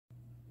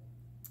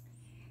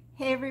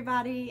Hey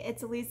everybody,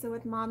 it's Elisa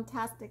with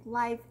Momtastic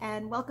Life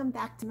and welcome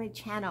back to my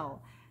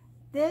channel.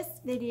 This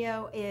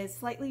video is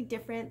slightly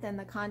different than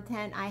the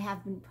content I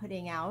have been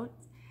putting out.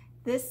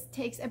 This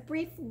takes a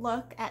brief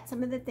look at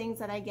some of the things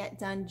that I get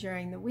done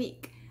during the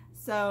week.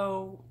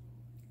 So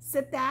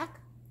sit back,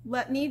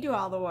 let me do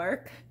all the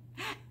work,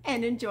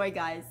 and enjoy,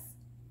 guys.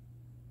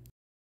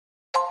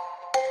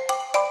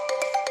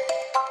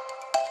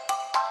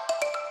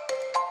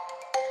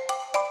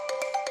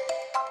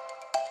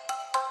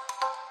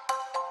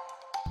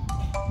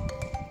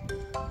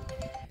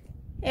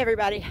 Hey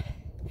everybody,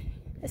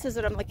 this is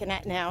what I'm looking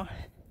at now.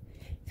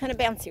 Kind of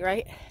bouncy,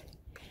 right?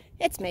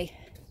 It's me.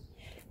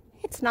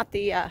 It's not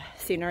the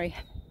scenery.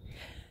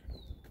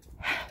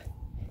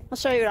 I'll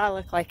show you what I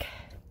look like.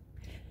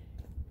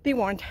 Be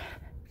warned,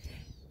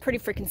 pretty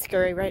freaking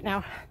scary right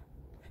now.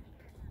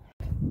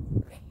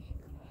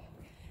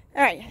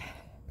 Alright,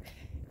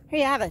 here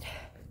you have it.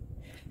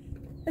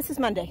 This is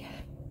Monday.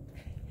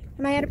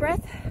 Am I out of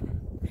breath?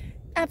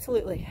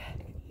 Absolutely.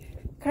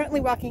 Currently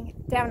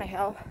walking down a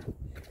hill.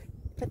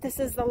 But this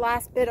is the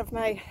last bit of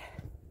my,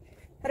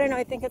 I don't know,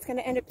 I think it's going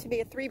to end up to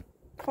be a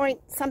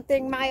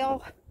 3-point-something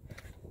mile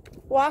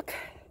walk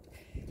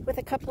with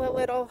a couple of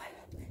little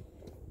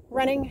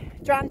running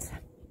jaunts.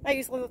 I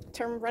use the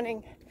term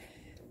running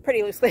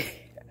pretty loosely.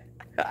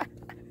 But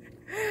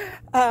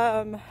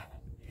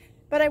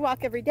I walk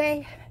every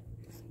day.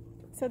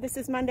 So this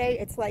is Monday.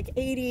 It's like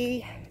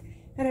 80,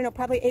 I don't know,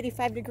 probably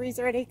 85 degrees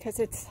already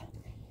because it's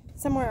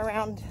somewhere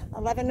around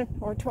 11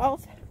 or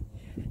 12.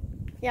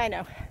 Yeah, I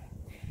know.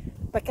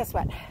 But guess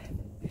what?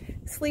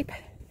 Sleep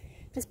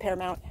is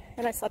paramount,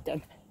 and I slept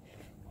in.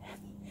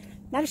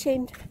 Not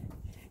ashamed,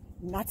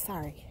 not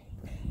sorry.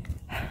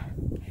 All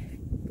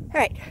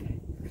right,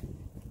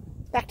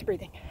 back to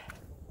breathing.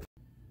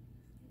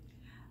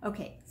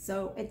 Okay,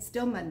 so it's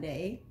still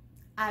Monday.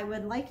 I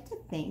would like to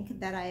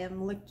think that I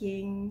am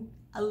looking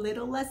a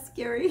little less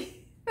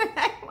scary than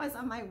I was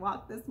on my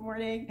walk this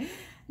morning.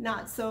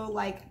 Not so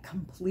like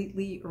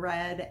completely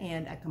red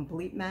and a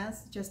complete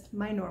mess, just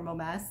my normal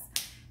mess.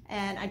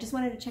 And I just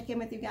wanted to check in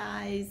with you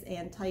guys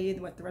and tell you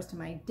what the rest of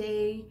my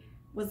day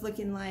was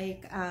looking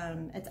like.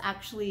 It's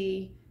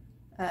actually,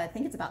 I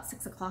think it's about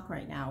 6 o'clock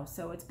right now.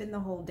 So it's been the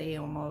whole day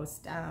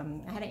almost. I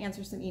had to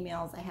answer some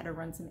emails. I had to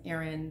run some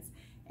errands.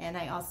 And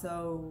I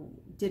also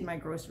did my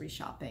grocery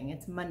shopping.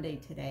 It's Monday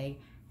today.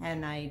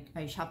 And I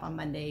shop on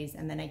Mondays.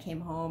 And then I came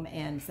home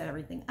and set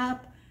everything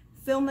up,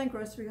 filmed my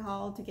grocery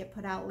haul to get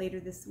put out later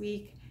this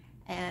week.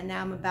 And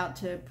now I'm about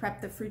to prep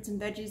the fruits and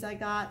veggies I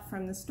got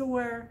from the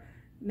store.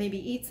 Maybe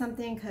eat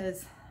something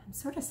because I'm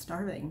sort of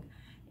starving,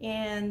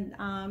 and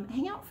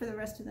hang out for the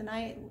rest of the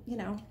night, you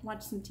know,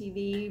 watch some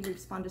TV,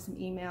 respond to some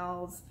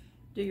emails,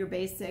 do your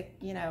basic,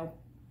 you know,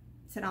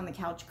 sit on the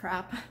couch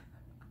crap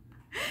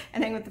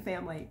and hang with the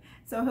family.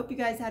 So I hope you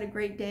guys had a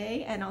great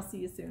day, and I'll see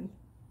you soon.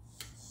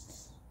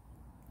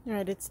 All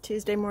right, it's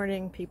Tuesday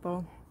morning,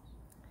 people.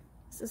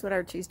 This is what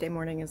our Tuesday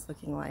morning is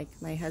looking like.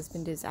 My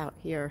husband is out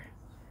here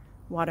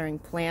watering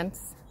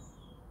plants.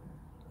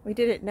 We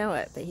didn't know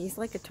it, but he's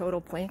like a total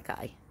plant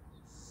guy.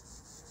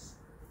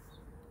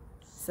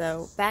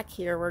 So back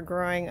here we're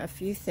growing a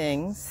few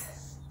things.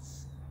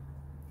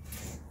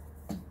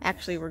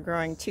 Actually, we're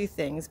growing 2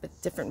 things, but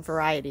different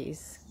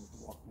varieties.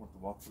 Want the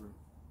walkthrough?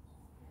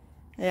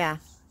 Yeah.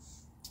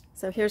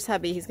 So here's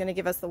hubby. He's going to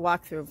give us the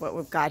walkthrough of what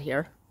we've got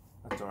here.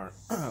 That's our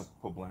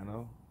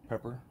poblano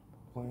pepper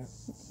plant.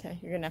 Okay,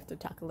 you're going to have to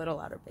talk a little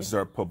louder, babe. This is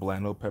our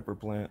poblano pepper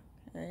plant.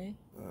 Okay.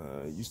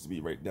 It used to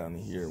be right down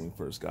here when we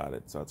first got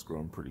it, so it's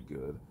growing pretty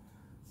good.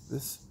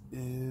 This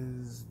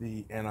is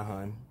the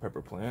Anaheim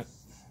pepper plant.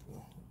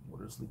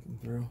 Water's leaking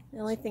through. The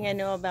only thing I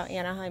know about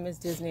Anaheim is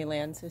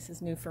Disneyland, so this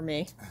is new for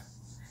me.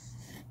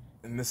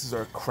 And this is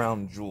our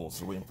crown jewel,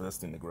 so we're waiting for this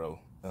thing to grow.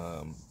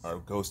 Our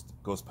ghost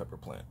pepper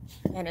plant.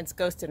 And it's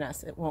ghosting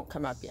us. It won't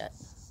come up yet.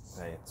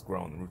 Hey, it's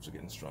growing. The roots are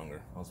getting stronger.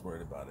 I was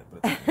worried about it, but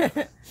it's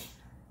okay.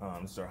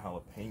 This is our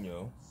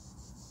jalapeno,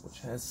 which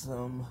has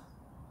some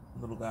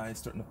little guys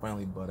starting to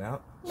finally bud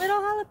out. Little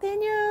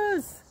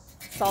jalapenos!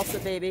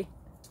 Salsa, baby.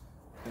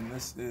 And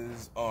this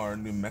is our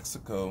New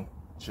Mexico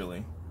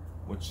chili,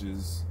 which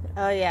is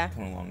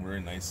coming along very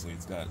nicely.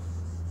 It's got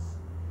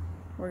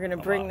We're going to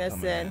bring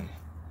this in.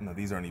 No,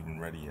 these aren't even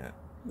ready yet.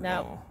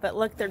 No, but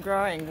look, they're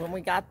growing. When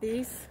we got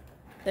these,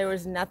 there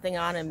was nothing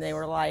on them. They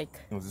were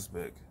like... It was this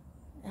big.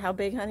 How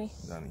big, honey?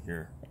 Down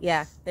here.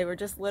 Yeah, they were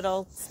just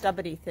little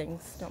stubbity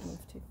things. Don't move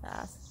too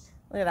fast.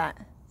 Look at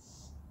that.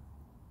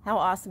 How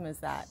awesome is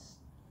that?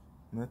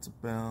 And that's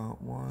about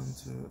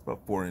about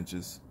 4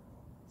 inches.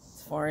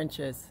 It's 4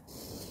 inches.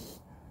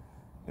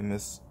 And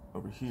this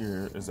over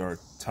here is our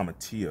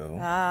tomatillo.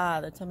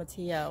 Ah, the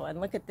tomatillo. And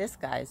look at this,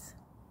 guys.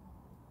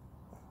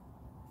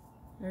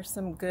 There's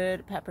some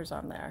good peppers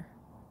on there.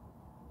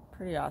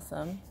 Pretty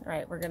awesome. All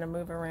right, we're going to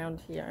move around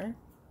here.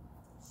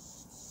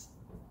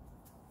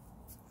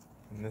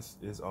 And this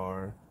is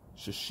our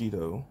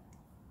shishito.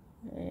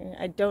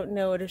 I don't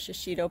know what a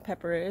shishito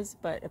pepper is,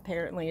 but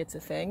apparently it's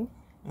a thing.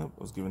 Yep,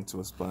 it was given to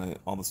us by,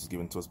 all this was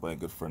given to us by a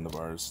good friend of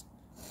ours.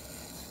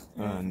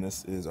 And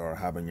this is our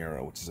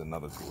habanero, which is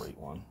another great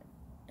one.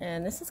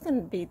 And this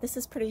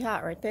is pretty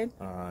hot, right, babe?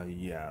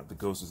 Yeah, the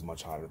Ghost is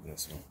much hotter than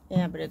this one.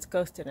 Yeah, but it's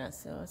ghosting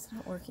us, so it's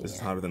not working This is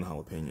hotter than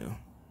jalapeno.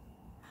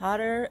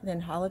 Hotter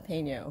than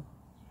jalapeno.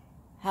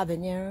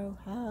 Habanero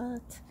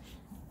hot.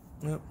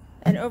 Yep.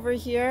 And over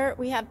here,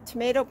 we have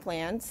tomato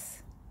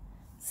plants.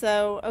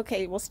 So,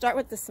 okay, we'll start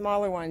with the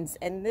smaller ones.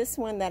 And this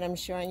one that I'm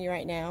showing you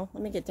right now,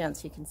 let me get down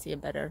so you can see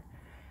it better.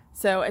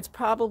 So it's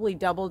probably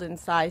doubled in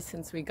size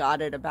since we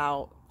got it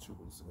about 2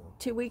 weeks ago.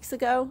 2 weeks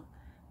ago.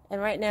 And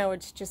right now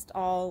it's just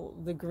all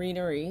the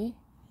greenery.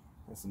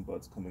 There's some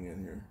buds coming in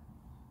here,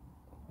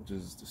 which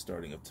is the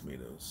starting of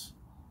tomatoes.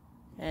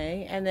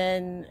 Okay, and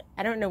then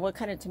I don't know what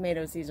kind of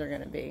tomatoes these are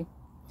going to be.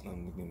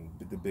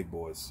 The big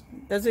boys.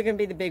 Those are going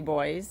to be the big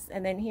boys.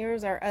 And then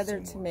here's our other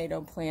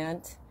tomato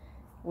plant,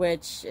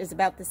 which is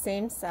about the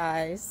same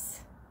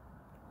size.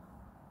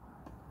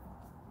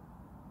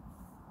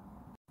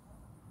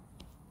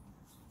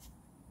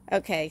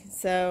 Okay,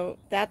 so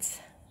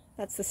that's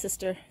the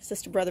sister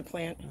brother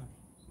plant.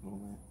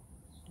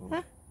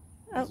 Huh?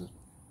 Oh,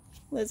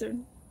 lizard.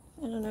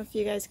 I don't know if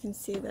you guys can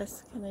see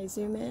this. Can I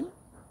zoom in?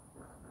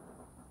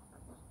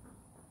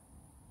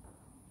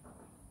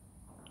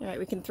 All right,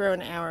 we can throw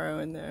an arrow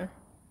in there.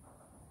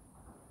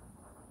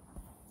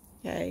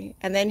 Okay,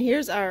 and then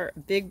here's our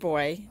big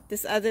boy.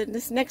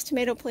 This next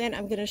tomato plant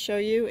I'm going to show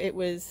you, it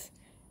was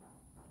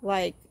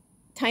like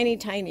tiny.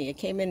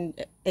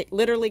 It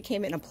literally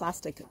came in a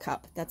plastic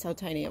cup. That's how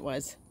tiny it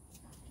was.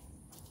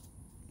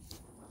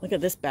 Look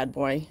at this bad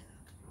boy.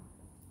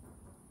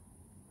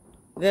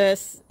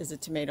 This is a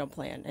tomato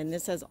plant, and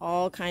this has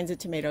all kinds of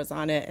tomatoes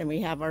on it, and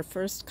we have our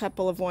first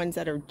couple of ones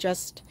that are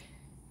just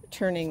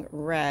turning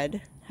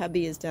red.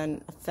 Hubby has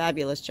done a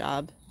fabulous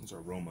job. These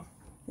are Roma.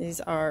 These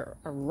are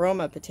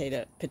Roma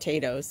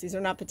potatoes. These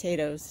are not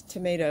potatoes,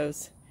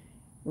 tomatoes.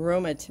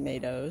 Roma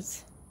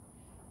tomatoes.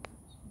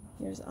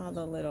 Here's all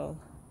the little...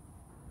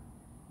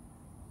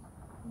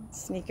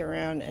 Sneak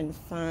around and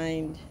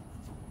find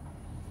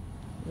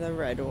the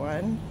red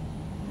one.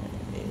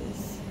 There it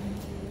is.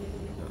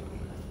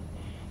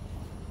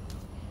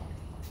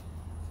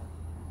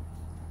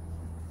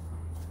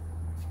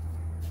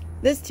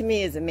 This to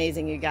me is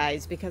amazing, you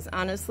guys, because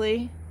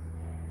honestly,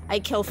 I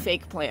kill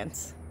fake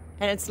plants.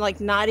 And it's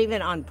like not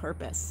even on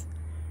purpose.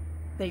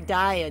 They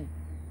die a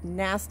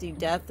nasty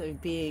death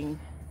of being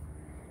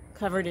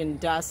covered in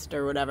dust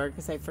or whatever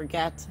because I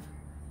forget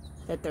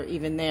that they're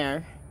even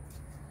there.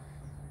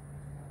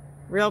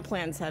 Real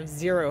plants have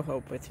zero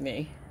hope with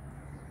me.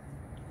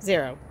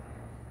 Zero.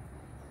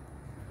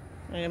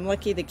 And I'm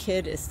lucky the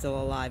kid is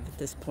still alive at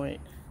this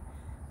point.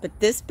 But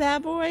this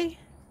bad boy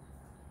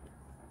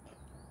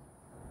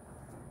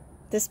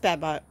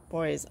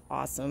is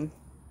awesome.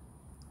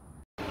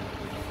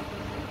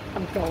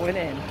 I'm going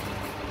in.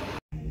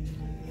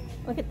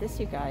 Look at this,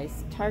 you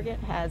guys. Target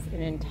has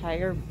an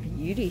entire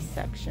beauty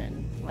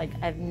section. Like,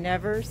 I've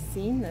never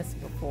seen this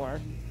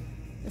before.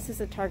 This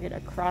is a Target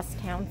across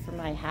town from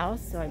my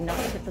house, so I'm not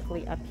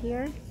typically up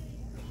here.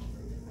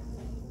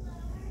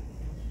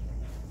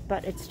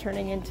 But it's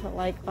turning into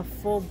like a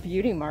full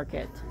beauty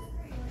market.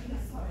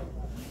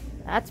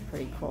 That's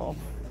pretty cool.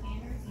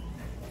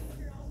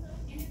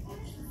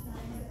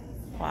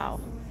 Wow.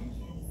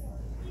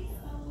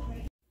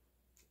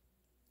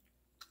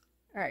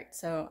 All right,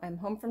 so I'm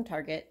home from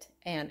Target,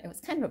 and it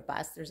was kind of a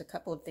bust. There's a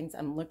couple of things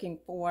I'm looking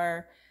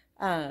for.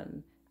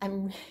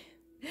 I'm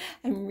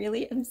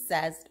really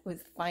obsessed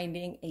with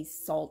finding a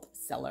salt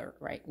cellar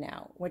right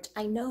now, which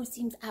I know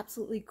seems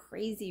absolutely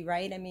crazy,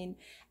 right? I mean,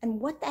 and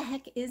what the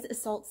heck is a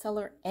salt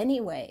cellar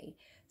anyway?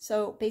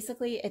 So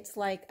basically, it's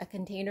like a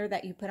container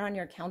that you put on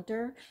your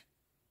counter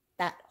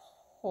that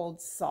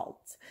holds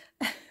salt.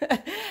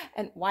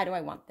 And why do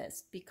I want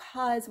this?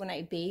 Because when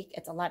I bake,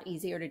 it's a lot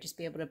easier to just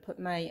be able to put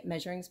my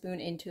measuring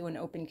spoon into an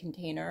open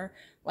container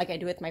like I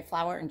do with my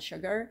flour and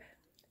sugar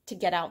to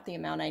get out the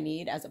amount I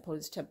need, as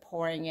opposed to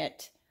pouring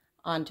it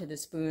onto the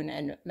spoon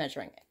and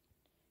measuring it.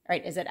 All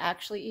right, is it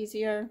actually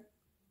easier?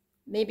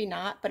 Maybe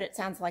not, but it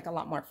sounds like a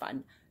lot more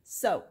fun.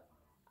 So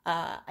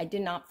I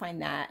did not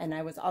find that. And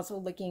I was also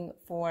looking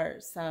for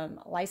some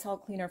Lysol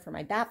cleaner for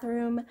my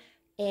bathroom,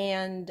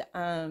 and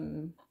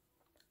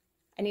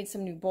I need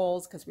some new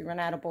bowls because we run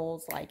out of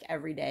bowls like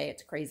every day.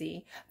 It's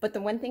crazy. But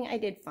the one thing I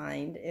did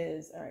find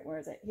is, all right, where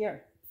is it?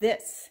 Here.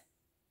 This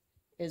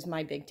is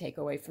my big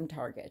takeaway from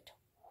Target.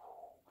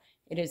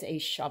 It is a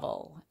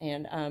shovel.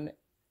 And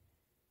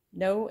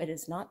no, it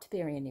is not to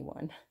bury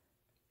anyone.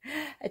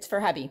 It's for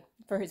hubby,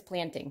 for his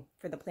planting,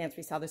 for the plants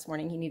we saw this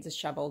morning. He needs a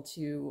shovel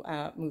to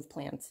move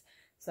plants.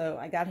 So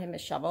I got him a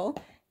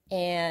shovel,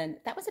 and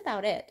that was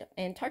about it.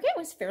 And Target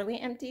was fairly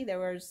empty. There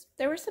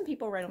were some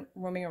people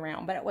roaming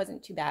around, but it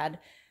wasn't too bad.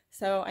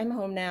 So I'm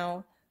home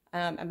now.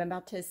 I'm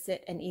about to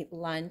sit and eat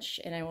lunch,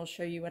 and I will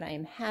show you what I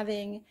am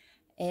having.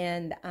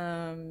 And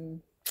I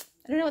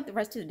don't know what the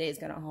rest of the day is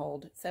going to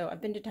hold. So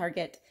I've been to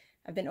Target.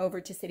 I've been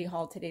over to City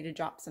Hall today to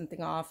drop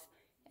something off,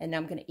 and now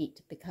I'm going to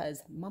eat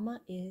because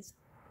Mama is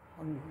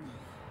hungry.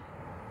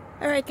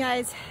 All right,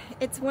 guys,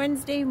 it's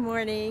Wednesday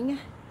morning,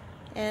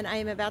 and I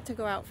am about to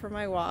go out for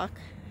my walk.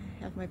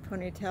 I have my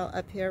ponytail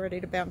up here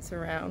ready to bounce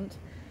around.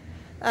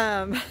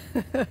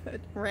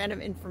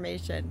 Random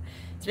information.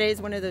 Today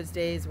is one of those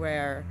days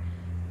where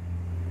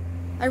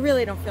I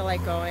really don't feel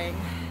like going.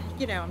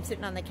 You know, I'm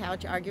sitting on the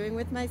couch arguing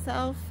with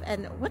myself,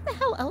 and what the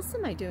hell else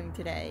am I doing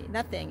today?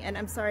 Nothing. And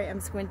I'm sorry,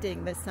 I'm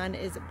squinting. The sun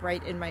is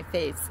bright in my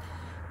face.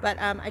 But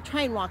I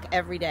try and walk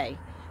every day,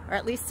 or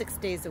at least 6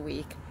 days a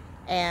week.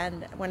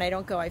 And when I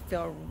don't go, I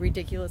feel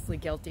ridiculously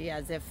guilty,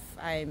 as if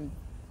I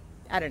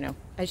don't know,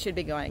 I should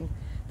be going.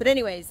 But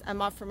anyways,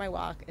 I'm off for my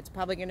walk. It's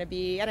probably going to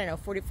be, I don't know,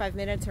 45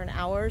 minutes or an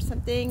hour or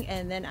something.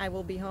 And then I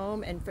will be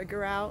home and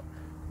figure out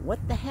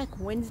what the heck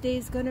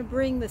Wednesday's going to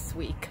bring this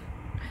week.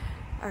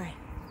 All right.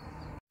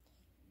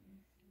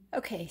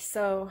 Okay,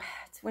 so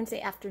it's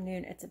Wednesday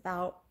afternoon. It's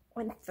about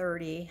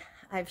 1:30.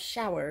 I've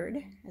showered,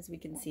 as we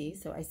can see,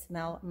 so I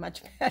smell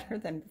much better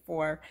than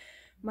before.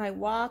 My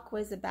walk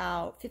was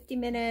about 50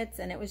 minutes,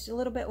 and it was a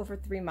little bit over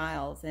 3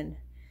 miles, and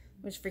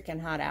it was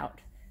freaking hot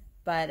out.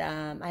 But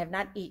I have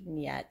not eaten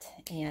yet,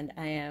 and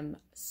I am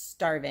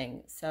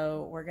starving.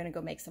 So we're going to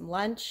go make some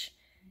lunch,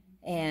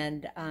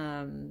 and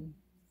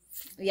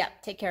yeah,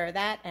 take care of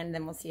that, and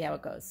then we'll see how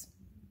it goes.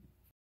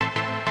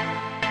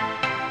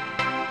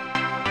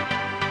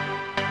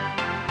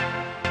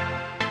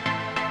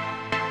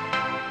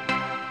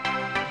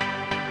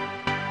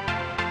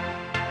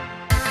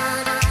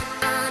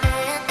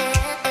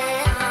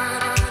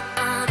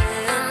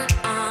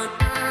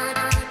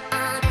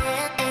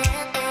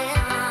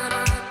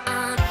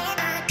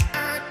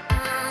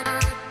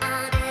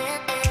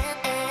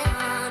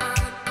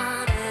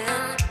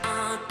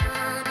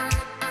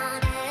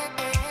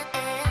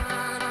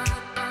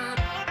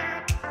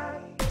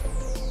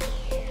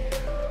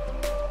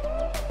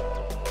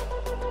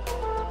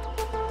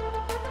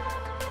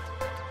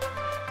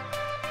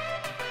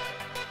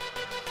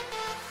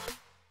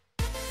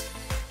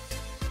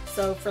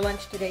 So for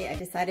lunch today, I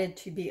decided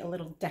to be a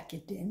little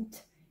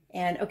decadent.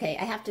 And okay,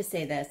 I have to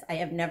say this. I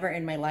have never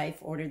in my life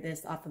ordered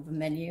this off of a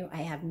menu.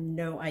 I have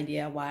no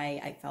idea why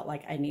I felt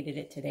like I needed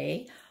it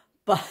today.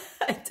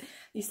 But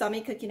you saw me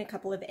cooking a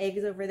couple of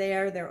eggs over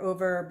there.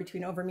 They're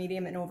between over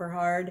medium and over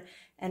hard.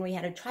 And we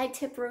had a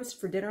tri-tip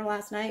roast for dinner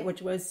last night,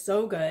 which was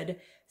so good.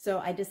 So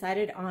I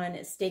decided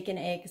on steak and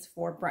eggs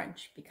for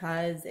brunch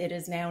because it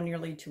is now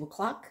nearly 2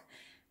 o'clock.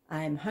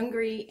 I'm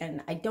hungry,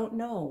 and I don't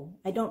know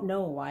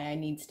why I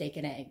need steak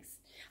and eggs.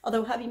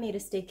 Although hubby made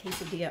a steak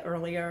quesadilla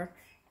earlier,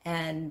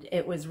 and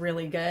it was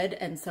really good,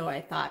 and so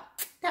I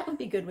thought that would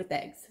be good with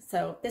eggs.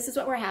 So this is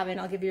what we're having.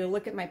 I'll give you a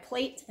look at my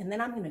plate, and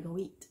then I'm gonna go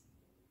eat.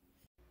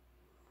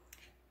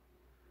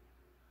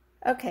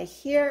 Okay,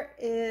 here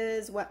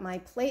is what my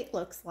plate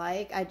looks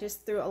like. I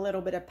just threw a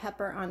little bit of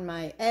pepper on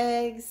my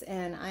eggs,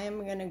 and I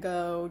am gonna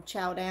go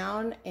chow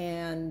down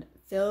and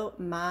fill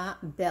my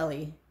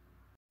belly.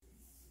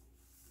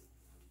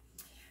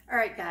 All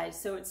right, guys,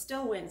 so it's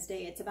still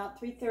Wednesday. It's about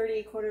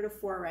 3:30,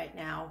 3:45 right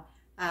now.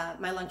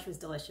 My lunch was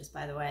delicious,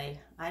 by the way.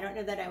 I don't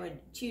know that I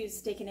would choose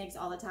steak and eggs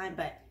all the time,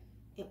 but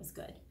it was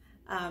good.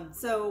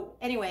 So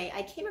anyway,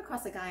 I came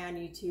across a guy on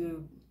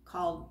YouTube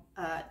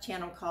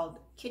channel called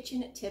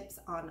Kitchen Tips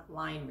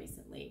Online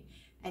recently,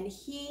 and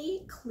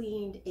he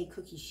cleaned a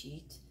cookie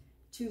sheet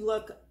to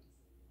look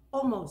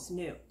almost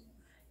new.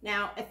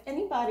 Now, if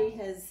anybody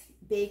has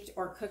baked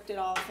or cooked at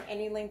all for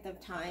any length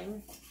of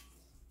time,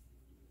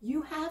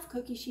 you have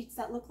cookie sheets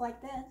that look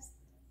like this.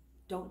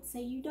 Don't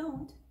say you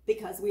don't,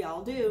 because we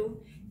all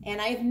do. And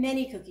I have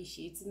many cookie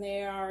sheets, and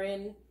they are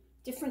in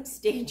different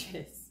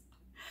stages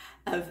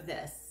of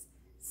this.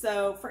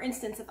 So for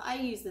instance, if I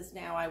use this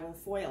now, I will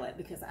foil it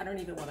because I don't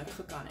even want to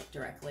cook on it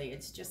directly.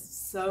 It's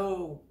just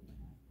so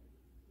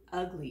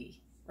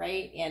ugly,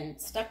 right? And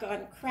stuck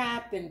on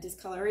crap and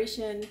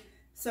discoloration.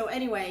 So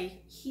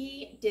anyway,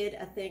 he did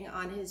a thing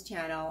on his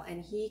channel,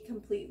 and he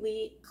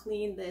completely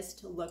cleaned this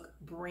to look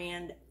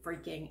brand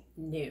freaking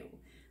new.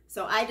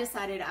 So I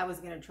decided I was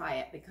going to try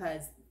it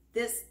because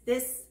this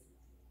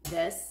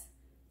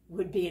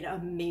would be an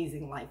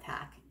amazing life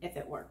hack if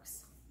it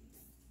works.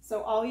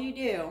 So all you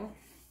do,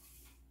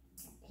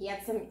 he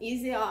had some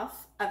Easy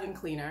Off oven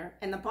cleaner,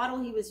 and the bottle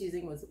he was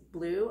using was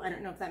blue. I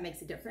don't know if that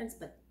makes a difference,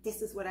 but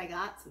this is what I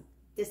got, so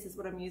this is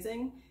what I'm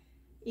using.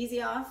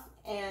 Easy Off,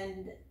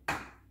 and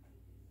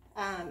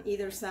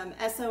either some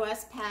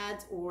SOS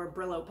pads or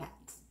Brillo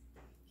pads.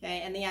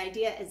 Okay, and the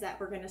idea is that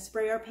we're going to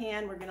spray our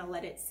pan, we're going to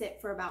let it sit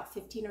for about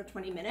 15 or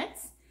 20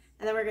 minutes,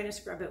 and then we're going to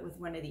scrub it with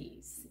one of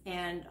these.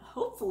 And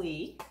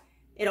hopefully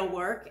it'll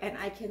work, and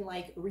I can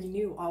like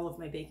renew all of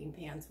my baking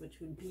pans, which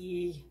would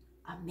be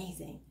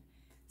amazing.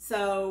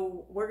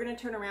 So we're going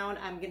to turn around.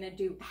 I'm going to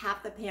do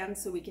half the pan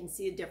so we can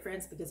see a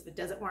difference, because if it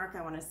doesn't work,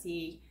 I want to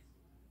see,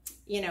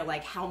 you know,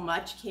 like how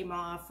much came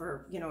off,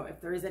 or, you know, if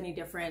there is any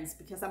difference,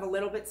 because I'm a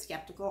little bit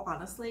skeptical,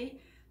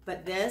 honestly,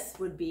 but this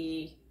would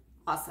be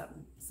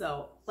awesome.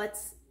 So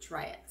let's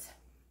try it.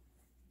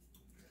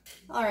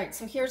 All right,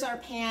 so here's our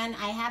pan.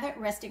 I have it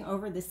resting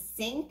over the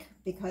sink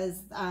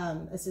because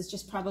this is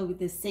just probably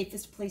the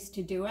safest place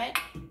to do it,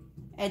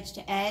 edge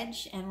to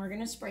edge, and we're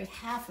gonna spray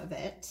half of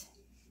it.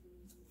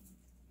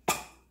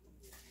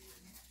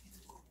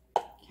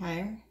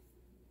 Okay,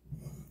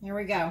 here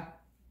we go.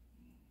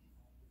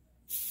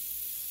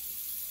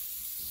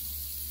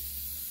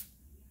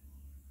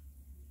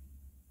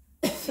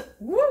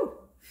 Woo!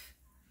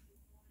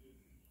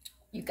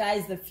 You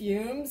guys, the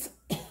fumes,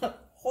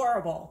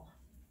 horrible.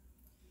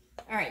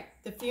 All right,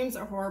 the fumes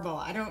are horrible.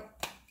 I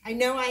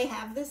know I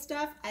have this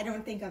stuff. I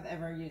don't think I've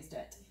ever used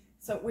it.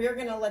 So we're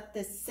gonna let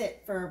this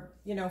sit for,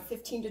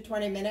 15 to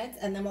 20 minutes,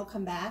 and then we'll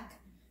come back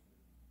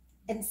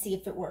and see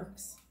if it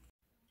works.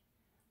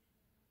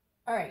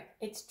 All right,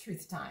 it's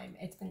truth time.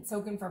 It's been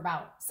soaking for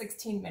about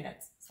 16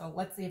 minutes. So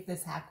let's see if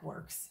this hack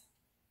works.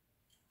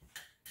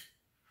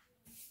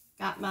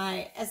 Got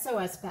my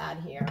SOS pad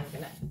here. I'm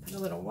gonna put a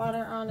little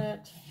water on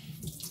it.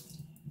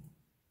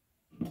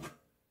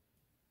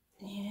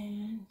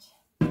 And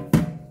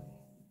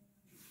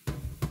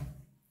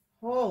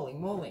holy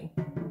moly.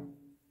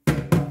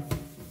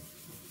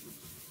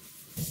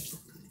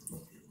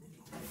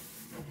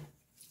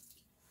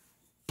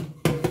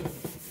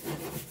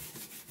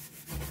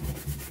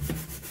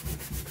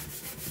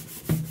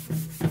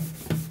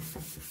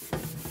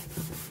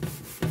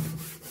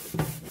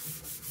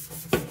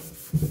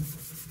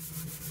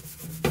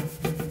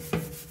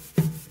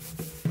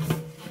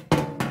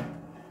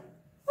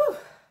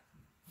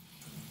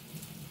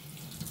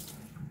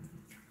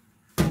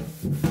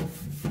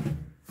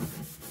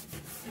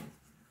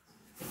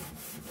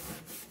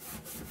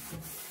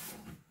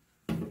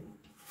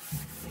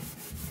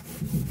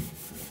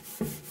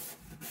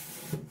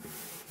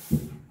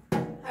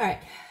 All right,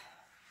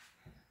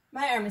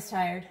 my arm is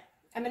tired.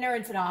 I'm gonna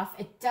rinse it off.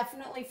 It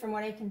definitely, from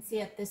what I can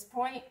see at this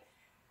point,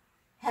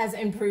 has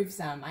improved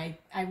some. I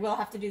will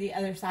have to do the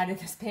other side of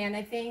this pan,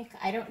 I think.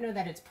 I don't know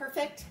that it's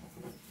perfect,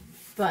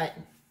 but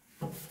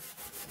a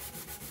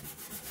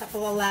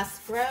couple of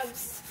last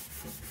scrubs.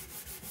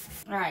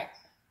 All right,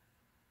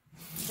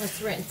 let's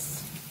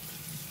rinse.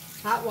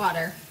 Hot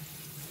water.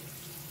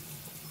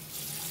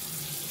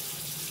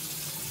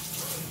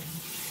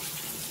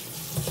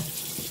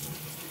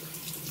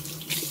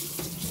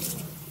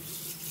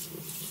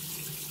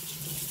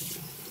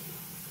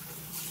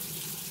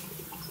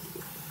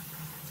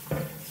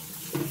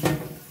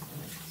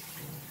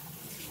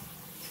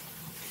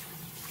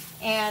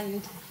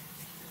 And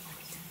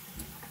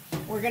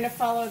we're going to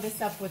follow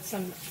this up with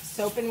some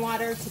soap and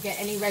water to get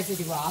any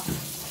residue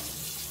off.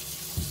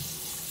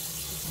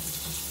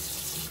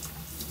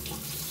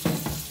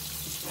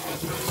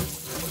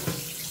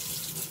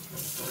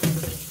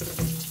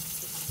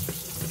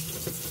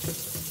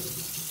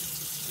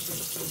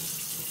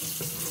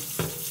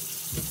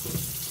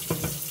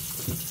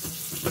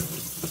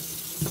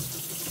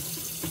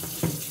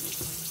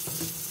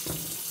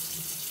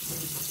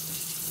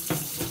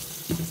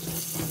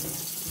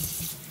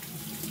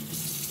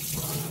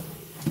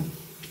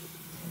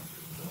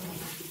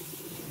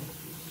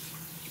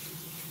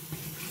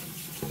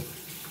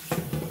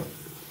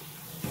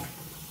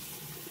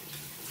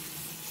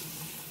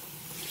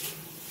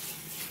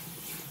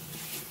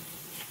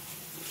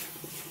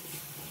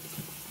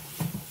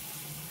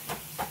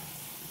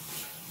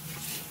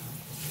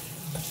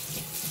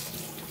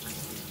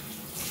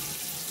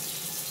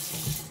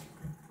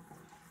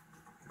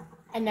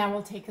 And now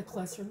we'll take a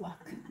closer look.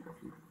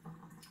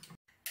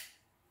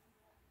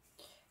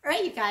 All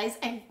right, you guys,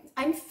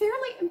 I'm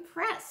fairly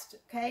impressed,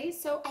 okay?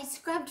 So I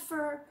scrubbed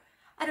for,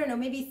 I don't know,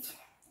 maybe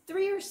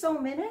 3 or so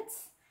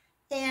minutes.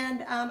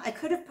 And I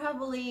could have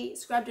probably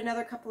scrubbed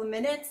another couple of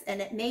minutes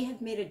and it may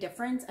have made a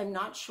difference. I'm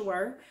not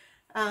sure.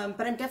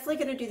 But I'm definitely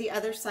gonna do the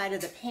other side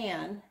of the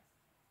pan.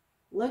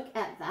 Look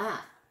at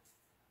that.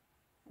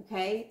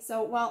 Okay,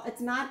 so while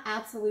it's not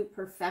absolute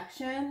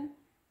perfection,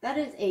 that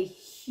is a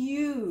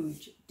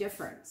huge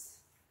difference.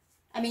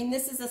 I mean,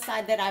 this is a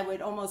side that I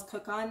would almost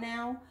cook on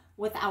now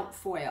without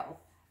foil.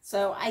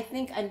 So I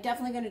think I'm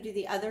definitely going to do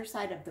the other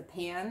side of the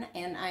pan,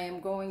 and I am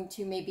going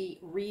to maybe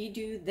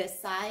redo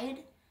this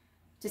side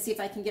to see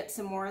if I can get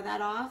some more of that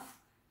off.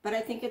 But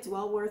I think it's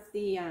well worth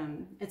the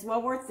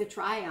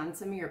try on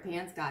some of your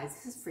pans, guys.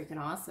 This is freaking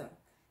awesome.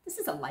 This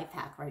is a life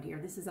hack right here.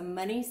 This is a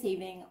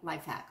money-saving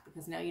life hack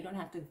because now you don't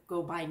have to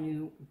go buy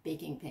new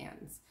baking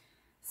pans.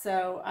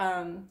 So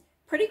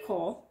pretty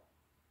cool.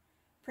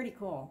 Pretty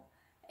cool.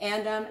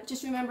 And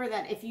just remember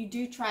that if you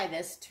do try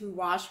this, to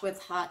wash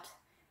with hot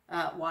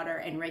water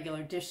and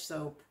regular dish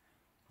soap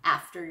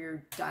after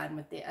you're done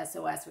with the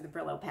SOS or the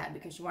Brillo pad,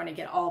 because you want to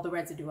get all the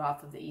residue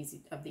off of the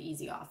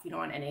Easy Off. You don't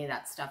want any of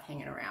that stuff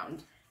hanging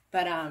around.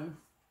 But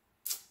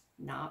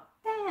not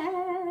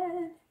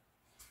bad.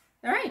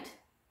 All right.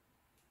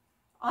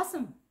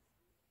 Awesome.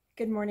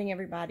 Good morning,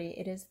 everybody.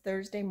 It is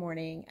Thursday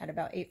morning at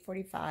about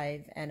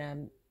 8:45, and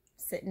I'm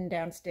sitting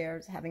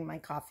downstairs having my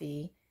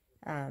coffee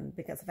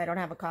because if I don't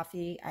have a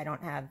coffee, I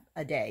don't have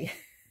a day.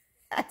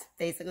 That's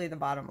basically the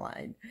bottom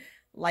line.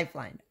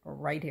 Lifeline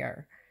right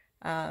here.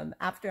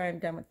 After I'm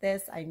done with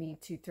this, I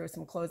need to throw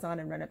some clothes on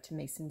and run up to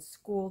Mason's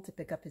school to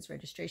pick up his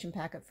registration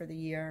packet for the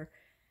year.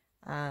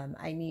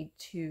 I need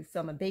to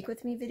film a Bake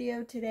With Me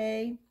video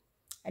today.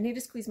 I need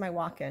to squeeze my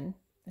walk-in.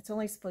 It's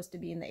only supposed to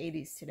be in the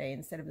 80s today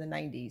instead of the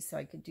 90s, so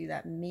I could do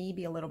that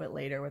maybe a little bit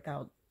later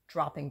without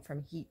dropping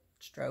from heat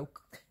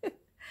stroke.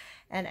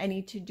 And I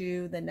need to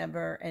do the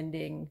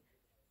never-ending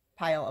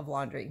pile of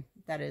laundry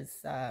that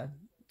is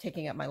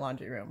taking up my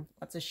laundry room.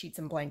 Lots of sheets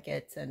and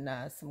blankets and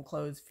some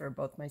clothes for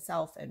both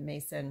myself and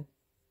Mason.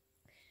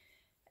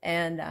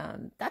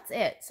 And that's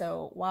it.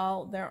 So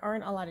while there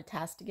aren't a lot of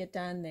tasks to get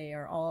done, they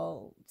are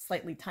all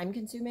slightly time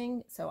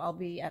consuming. So I'll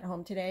be at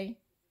home today.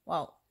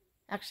 Well,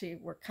 actually,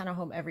 we're kind of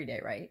home every day,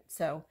 right?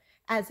 So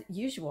as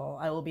usual,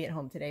 I will be at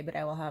home today, but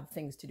I will have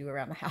things to do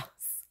around the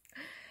house.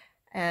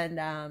 And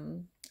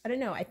I don't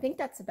know. I think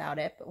that's about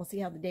it, but we'll see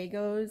how the day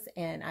goes.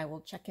 And I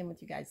will check in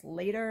with you guys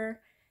later.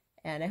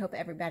 And I hope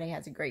everybody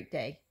has a great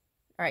day.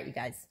 All right, you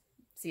guys.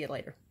 See you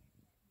later.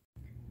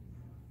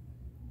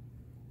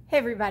 Hey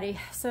everybody,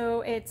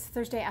 so it's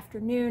Thursday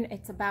afternoon.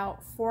 It's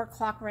about 4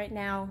 o'clock right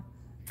now.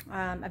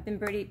 I've been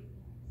pretty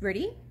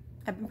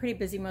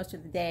busy most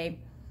of the day.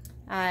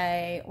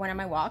 I went on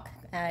my walk.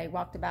 I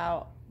walked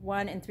about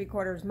 1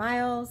 3/4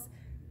 miles.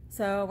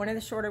 So one of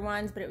the shorter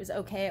ones, but it was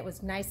okay. It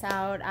was nice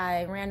out.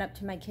 I ran up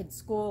to my kids'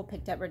 school,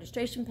 picked up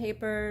registration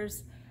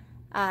papers.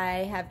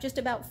 I have just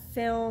about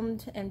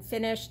filmed and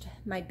finished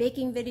my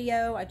baking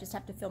video. I just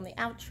have to film the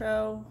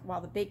outro while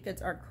the baked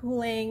goods are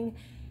cooling.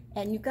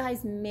 And you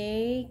guys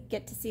may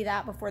get to see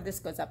that before this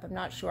goes up. I'm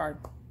not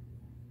sure.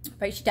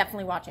 But you should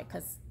definitely watch it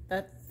because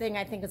the thing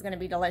I think is going to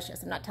be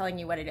delicious. I'm not telling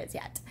you what it is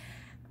yet.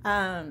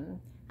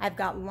 I've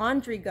got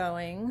laundry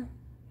going.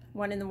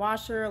 One in the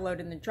washer, a load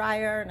in the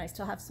dryer, and I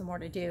still have some more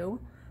to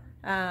do.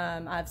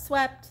 I've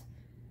swept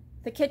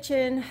the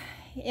kitchen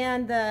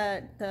and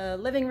the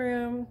living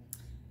room.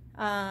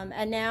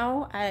 And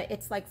now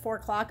it's like 4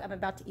 o'clock. I'm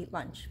about to eat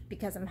lunch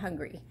because I'm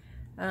hungry.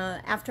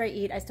 After I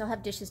eat, I still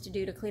have dishes to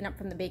do to clean up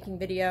from the baking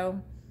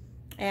video,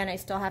 and I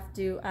still have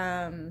to,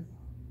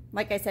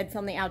 like I said,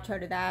 film the outro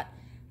to that,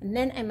 and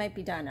then I might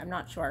be done. I'm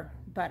not sure,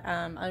 but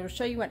I will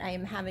show you what I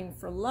am having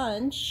for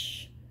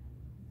lunch.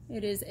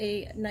 It is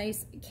a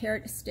nice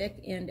carrot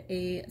stick and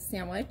a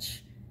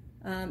sandwich,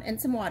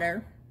 and some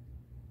water.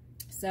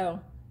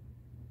 So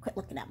quit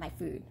looking at my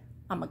food.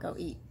 I'm gonna go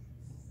eat.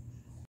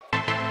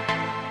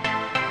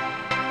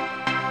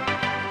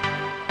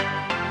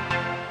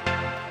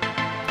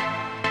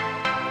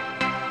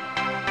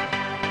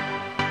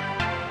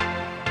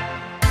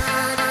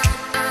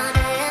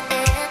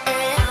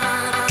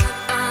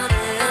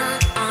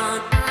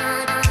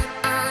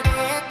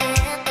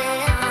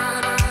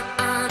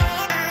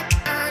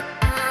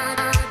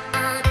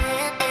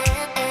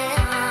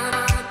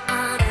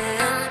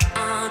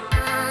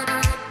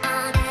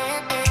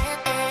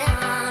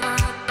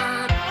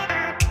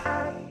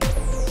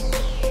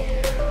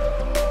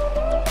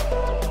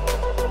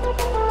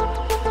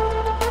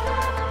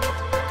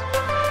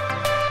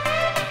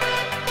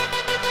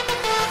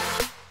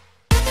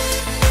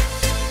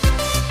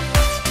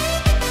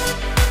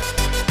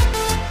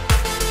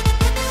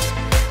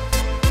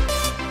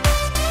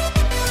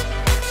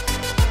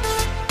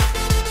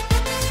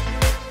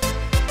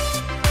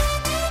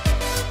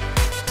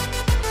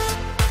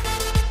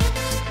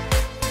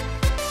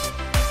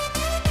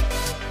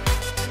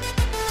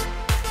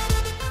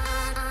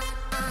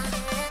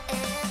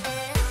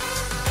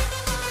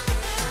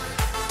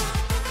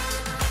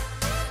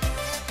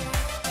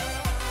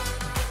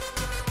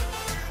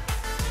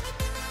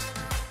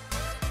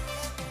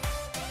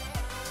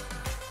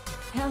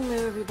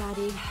 Hello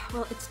everybody.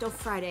 Well, it's still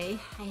Friday.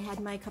 I had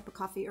my cup of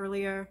coffee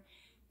earlier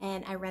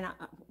and I ran out,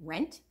 I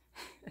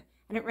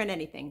didn't rent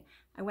anything.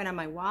 I went on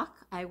my walk.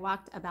 I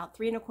walked about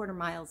 3 1/4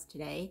 miles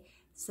today.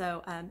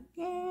 So,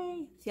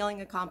 yay,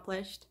 feeling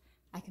accomplished.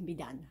 I can be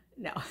done.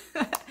 No,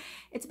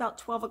 it's about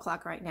 12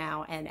 o'clock right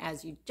now. And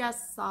as you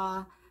just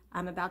saw,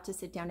 I'm about to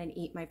sit down and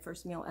eat my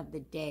first meal of the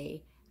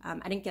day.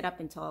 I didn't get up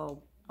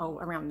until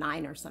around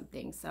 9 or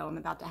something. So I'm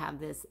about to have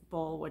this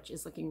bowl, which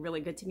is looking really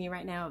good to me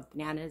right now, of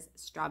bananas,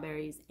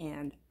 strawberries,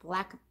 and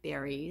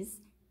blackberries.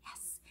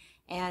 Yes.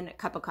 And a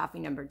cup of coffee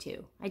number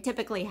 2. I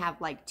typically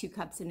have like 2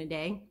 cups in a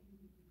day.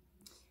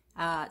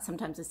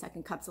 Sometimes the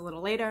second cup's a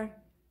little later.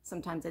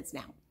 Sometimes it's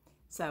now.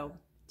 So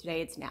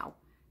today it's now.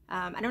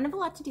 I don't have a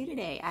lot to do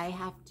today. I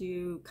have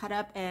to cut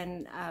up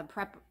and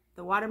prep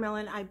the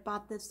watermelon I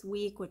bought this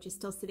week, which is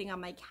still sitting on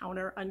my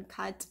counter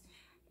uncut.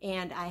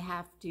 And I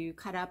have to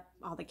cut up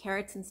all the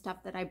carrots and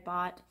stuff that I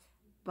bought.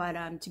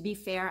 But to be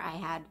fair, I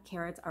had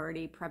carrots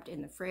already prepped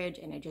in the fridge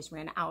and I just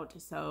ran out.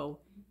 So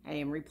I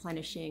am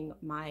replenishing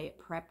my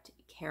prepped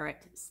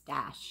carrot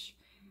stash.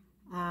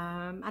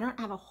 I don't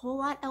have a whole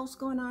lot else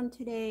going on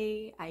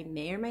today. I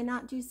may or may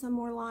not do some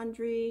more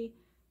laundry.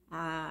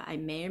 I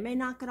may or may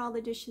not get all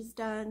the dishes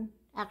done.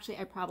 Actually,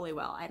 I probably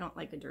will. I don't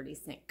like a dirty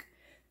sink.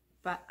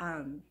 But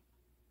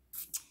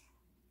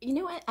you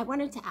know what? I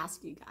wanted to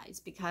ask you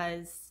guys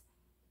because,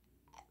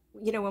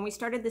 you know, when we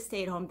started the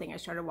stay-at-home thing, I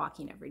started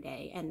walking every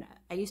day. And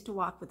I used to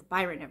walk with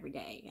Byron every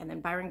day. And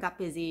then Byron got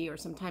busy, or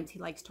sometimes he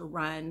likes to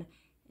run.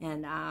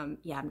 And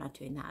yeah, I'm not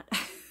doing that.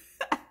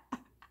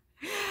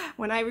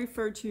 When I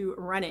refer to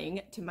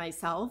running to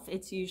myself,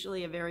 it's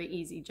usually a very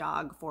easy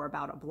jog for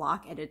about a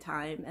block at a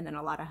time, and then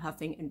a lot of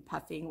huffing and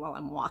puffing while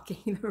I'm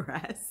walking the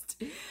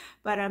rest.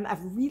 But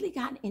I've really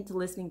gotten into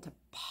listening to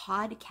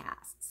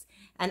podcasts,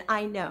 and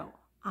I know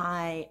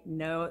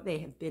they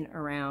have been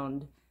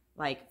around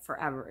like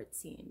forever, it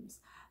seems.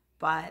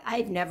 But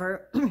I've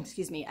never,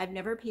 I've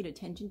never paid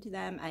attention to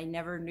them. I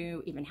never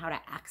knew even how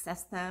to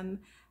access them.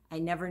 I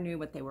never knew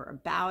what they were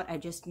about. I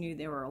just knew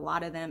there were a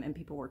lot of them and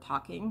people were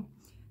talking.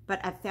 But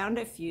I've found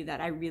a few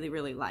that I really,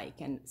 really like.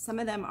 And some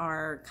of them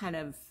are kind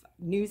of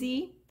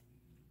newsy.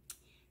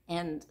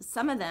 And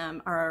some of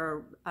them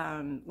are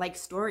like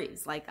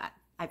stories. Like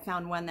I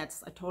found one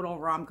that's a total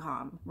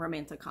rom-com,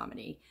 romantic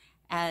comedy.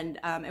 And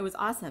it was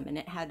awesome, and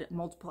it had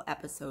multiple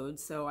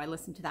episodes, so I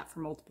listened to that for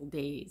multiple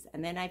days.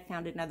 And then I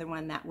found another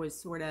one that was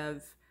sort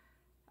of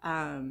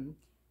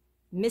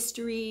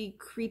mystery,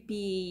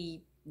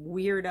 creepy,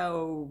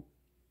 weirdo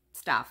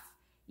stuff.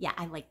 Yeah,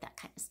 I like that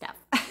kind of stuff.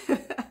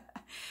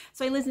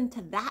 So I listened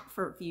to that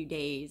for a few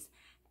days,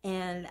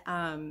 and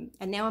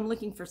now I'm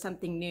looking for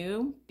something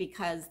new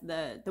because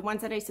the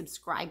ones that I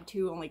subscribe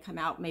to only come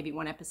out maybe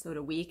one episode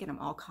a week, and I'm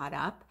all caught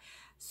up.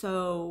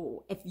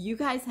 So if you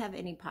guys have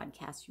any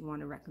podcasts you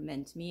want to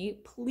recommend to me,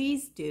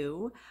 please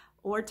do.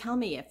 Or tell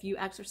me, if you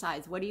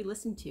exercise, what do you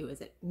listen to?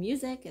 Is it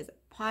music? Is it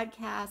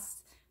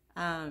podcasts?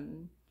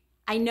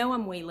 I know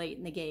I'm way late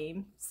in the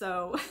game,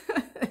 so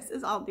this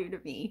is all new to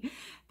me.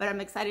 But I'm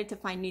excited to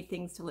find new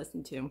things to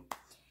listen to.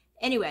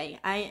 Anyway,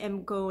 I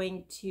am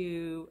going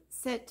to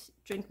sit,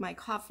 drink my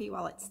coffee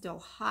while it's still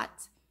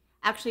hot.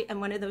 Actually, I'm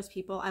one of those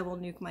people, I will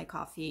nuke my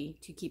coffee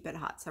to keep it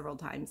hot several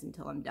times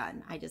until I'm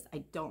done. I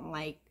don't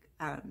like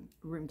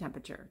room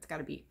temperature. It's got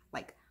to be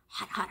like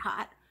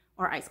hot,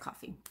 or iced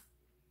coffee.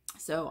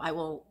 So I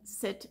will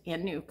sit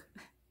and nuke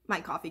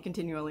my coffee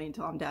continually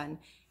until I'm done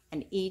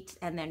and eat,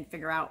 and then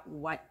figure out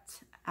what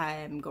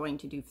I'm going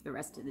to do for the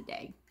rest of the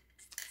day.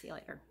 See you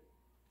later.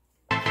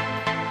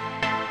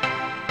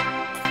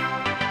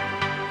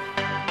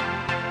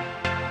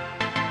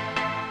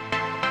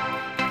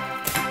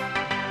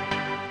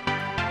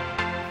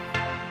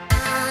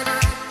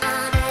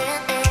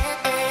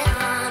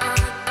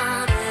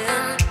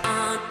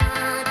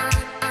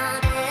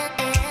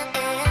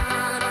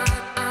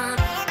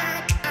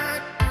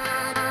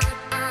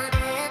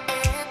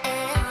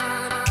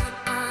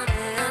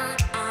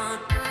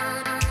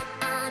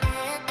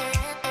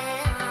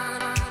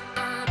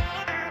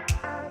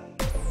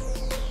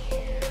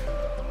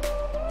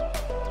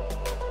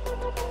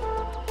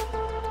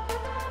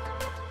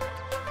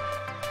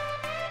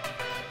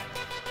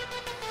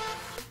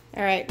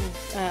 All right,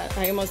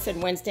 I almost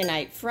said Wednesday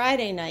night.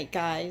 Friday night,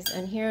 guys,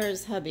 and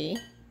here's hubby.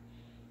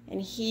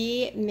 And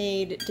he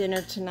made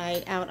dinner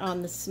tonight out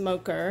on the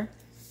smoker.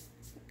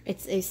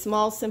 It's a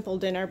small, simple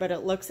dinner, but it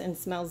looks and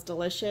smells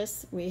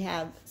delicious. We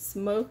have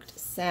smoked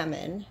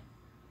salmon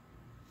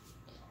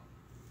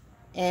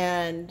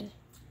and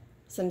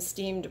some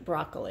steamed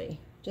broccoli.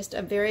 Just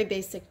a very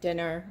basic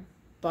dinner,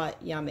 but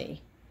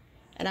yummy.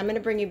 And I'm going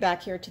to bring you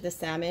back here to the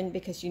salmon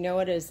because you know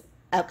it is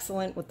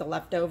excellent with the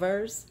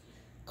leftovers.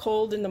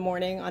 Cold in the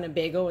morning on a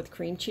bagel with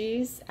cream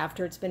cheese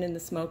after it's been in the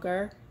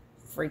smoker.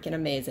 Freaking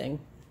amazing.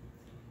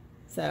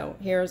 So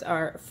here's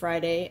our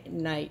Friday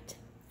night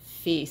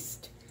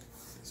feast.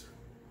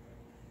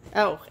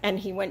 Oh, and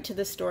he went to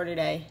the store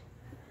today.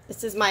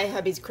 This is my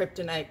hubby's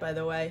kryptonite, by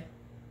the way.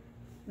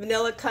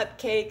 Vanilla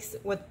cupcakes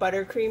with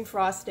buttercream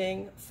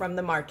frosting from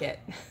the market.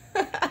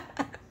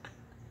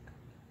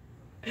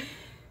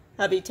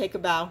 Hubby, take a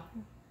bow.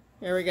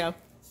 Here we go.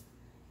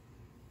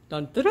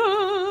 Dun da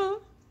da!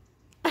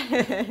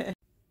 Hey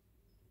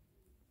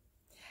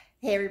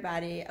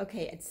everybody.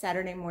 Okay, it's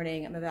Saturday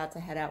morning. I'm about to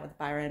head out with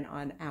Byron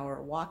on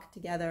our walk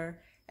together.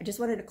 I just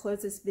wanted to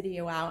close this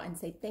video out and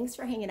say thanks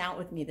for hanging out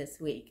with me this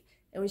week.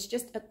 It was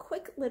just a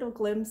quick little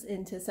glimpse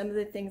into some of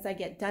the things I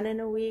get done in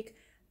a week,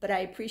 but I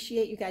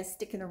appreciate you guys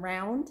sticking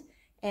around.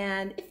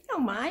 And if you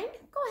don't mind,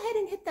 go ahead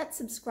and hit that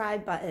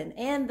subscribe button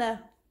and the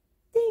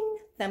ding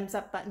thumbs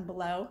up button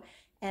below.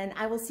 And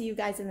I will see you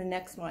guys in the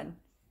next one.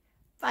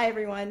 Bye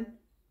everyone.